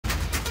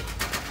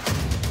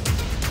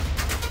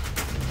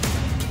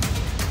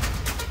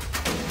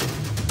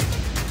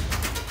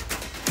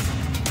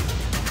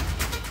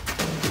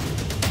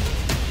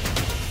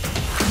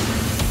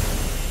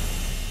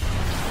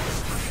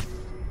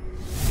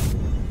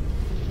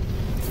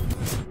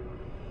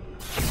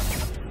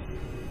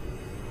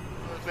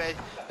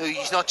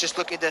he's not just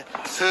looking to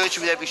hurt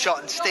you with every shot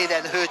and stay there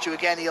and hurt you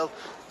again. He'll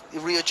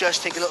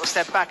readjust, take a little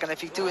step back, and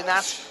if he's doing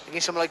that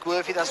against someone like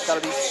GUERFI, that's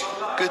got to be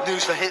good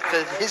news for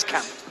his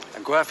camp.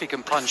 And GUERFI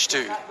can punch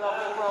too.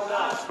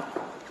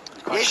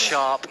 Quite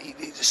sharp,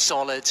 he's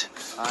solid,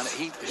 and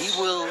he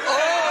will.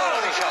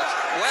 Body shot.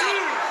 Well,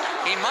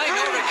 he might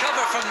not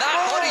recover from that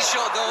body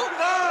shot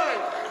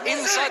though.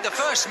 Inside the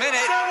first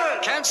minute,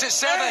 counts at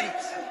 7.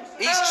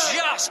 He's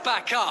just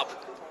back up,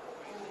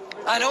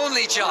 and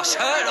only just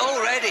hurt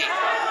already.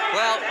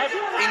 Well,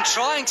 in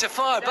trying to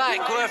fire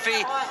back,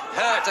 GUERFI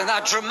hurt, and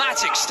that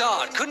dramatic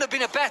start couldn't have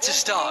been a better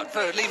start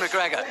for Lee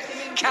McGregor.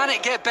 Can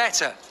it get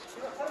better?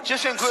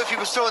 Just when GUERFI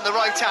was throwing the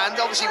right hand,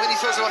 obviously when he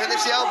throws the right hand,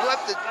 lifts the elbow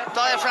up, the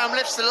diaphragm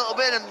lifts a little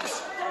bit, and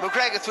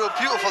McGregor threw a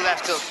beautiful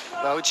left hook.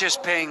 Well,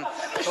 just paying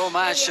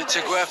homage to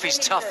GUERFI's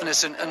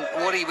toughness and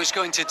what he was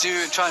going to do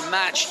and try and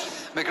match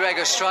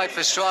McGregor stride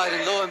for stride,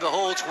 and lo and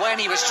behold, when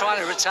he was trying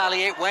to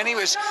retaliate, when he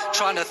was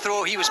trying to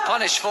throw, he was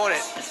punished for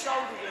it. He's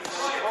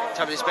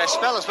having his best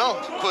spell as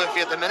well,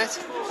 GUERFI at the minute.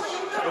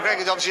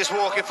 McGregor's obviously just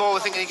walking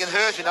forward thinking he can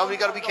hurt you. Now we've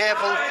got to be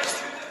careful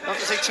not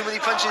to take too many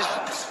punches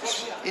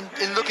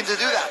in looking to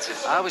do that.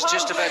 I was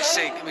just about to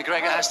say,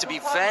 McGregor has to be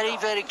very,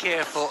 very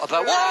careful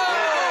about...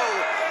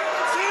 Whoa!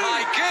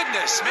 My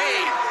goodness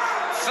me!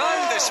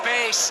 Found the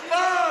space,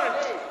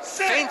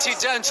 feinted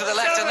down to the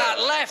left, and that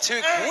left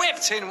hook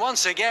whipped in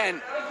once again.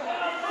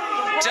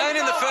 Down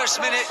in the first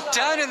minute,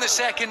 down in the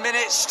second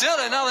minute, still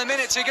another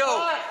minute to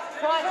go.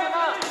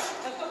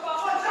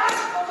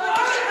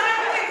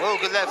 Oh,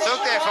 good left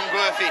hook there from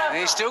GUERFI. And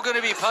he's still going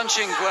to be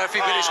punching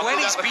GUERFI, but it's when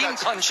he's been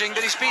punching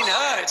that he's been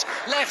hurt.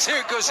 Left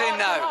hook goes in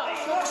now.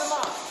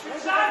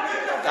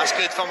 That's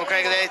good from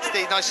McGregor there,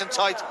 stayed nice and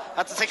tight.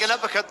 Had to take an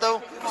uppercut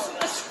though.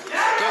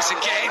 Goes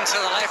again to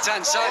the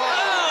left-hand side.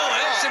 Oh,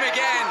 hits him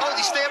again. Oh,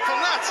 did he stay up from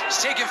that?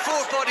 He's taken 4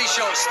 body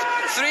shots.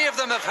 3 of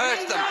them have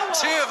hurt them.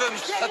 2 of them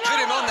have put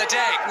him on the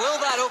deck.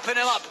 Will that open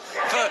him up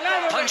for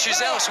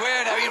punches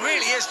elsewhere? Now, he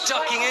really is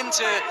ducking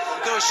into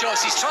those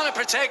shots. He's trying to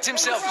protect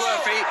himself,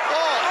 GUERFI.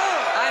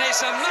 Oh. And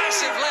it's a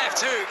massive left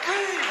hook.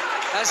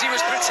 As he was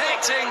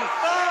protecting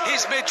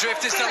his midriff,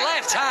 it's the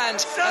left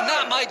hand, and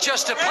that might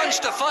just have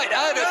punched the fight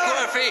out of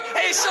GUERFI.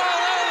 It's all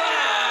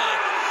over!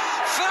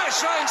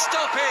 First round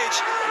stoppage,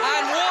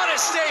 and what a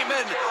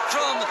statement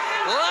from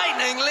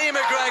Lightning Lee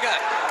McGregor.